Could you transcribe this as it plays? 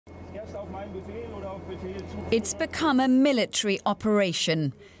It's become a military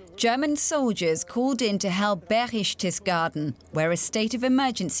operation. German soldiers called in to help Berchtesgaden, where a state of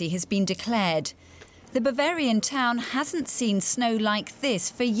emergency has been declared. The Bavarian town hasn't seen snow like this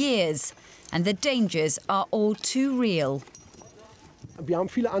for years, and the dangers are all too real.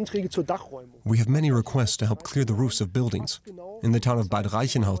 We have many requests to help clear the roofs of buildings. In the town of Bad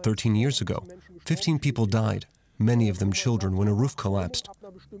Reichenhall 13 years ago, 15 people died, many of them children, when a roof collapsed.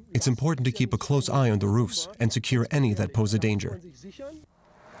 It's important to keep a close eye on the roofs and secure any that pose a danger.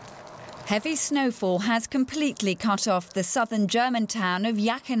 Heavy snowfall has completely cut off the southern German town of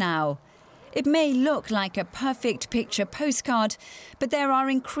Jachenau. It may look like a perfect picture postcard, but there are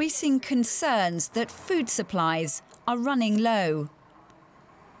increasing concerns that food supplies are running low.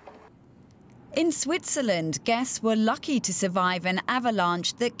 In Switzerland, guests were lucky to survive an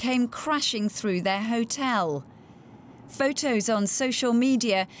avalanche that came crashing through their hotel. Photos on social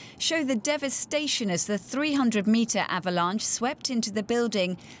media show the devastation as the 300-meter avalanche swept into the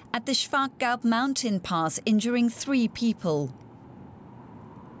building at the Schwarzgalp mountain pass, injuring 3 people.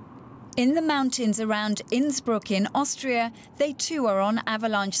 In the mountains around Innsbruck in Austria, they too are on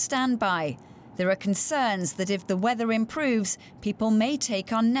avalanche standby. There are concerns that if the weather improves, people may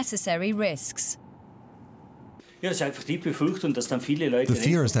take unnecessary risks. The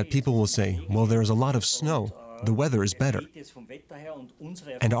fear is that people will say, well, there is a lot of snow, the weather is better.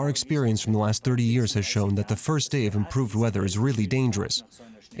 And our experience from the last 30 years has shown that the first day of improved weather is really dangerous.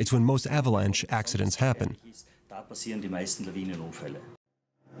 It's when most avalanche accidents happen.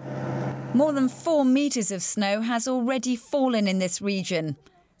 More than 4 meters of snow has already fallen in this region.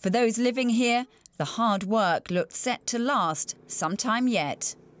 For those living here, the hard work looked set to last some time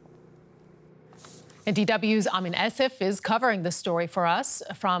yet. And DW's Amin Esif is covering the story for us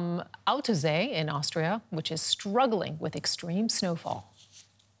from Alpsee in Austria, which is struggling with extreme snowfall.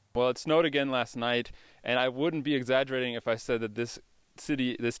 Well, it snowed again last night, and I wouldn't be exaggerating if I said that this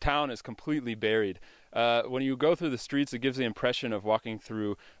town is completely buried. When you go through the streets, it gives the impression of walking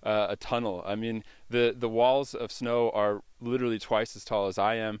through a tunnel. I mean, the walls of snow are literally twice as tall as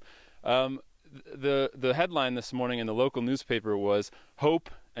I am. The headline this morning in the local newspaper was "Hope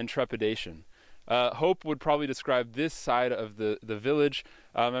and Trepidation." Hope would probably describe this side of the village.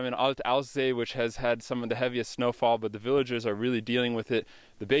 I'm in Alpsee, which has had some of the heaviest snowfall, but the villagers are really dealing with it.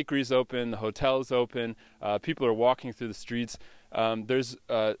 The bakery's open, the hotel's open, people are walking through the streets. There's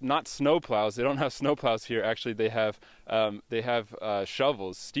not snowplows. They don't have snowplows here. Actually, they have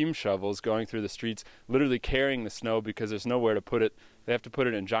shovels, steam shovels, going through the streets, literally carrying the snow because there's nowhere to put it. They have to put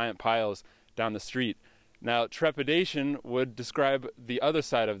it in giant piles down the street. Now, trepidation would describe the other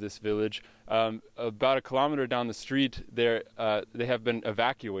side of this village. About a kilometer down the street, they have been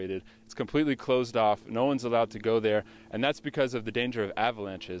evacuated. It's completely closed off. No one's allowed to go there, and that's because of the danger of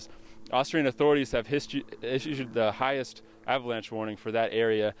avalanches. Austrian authorities have issued the highest avalanche warning for that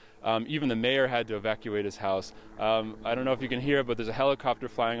area. Even the mayor had to evacuate his house. I don't know if you can hear, but there's a helicopter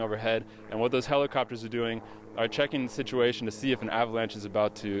flying overhead, and what those helicopters are doing are checking the situation to see if an avalanche is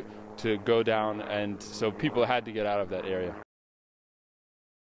about to go down, and so people had to get out of that area.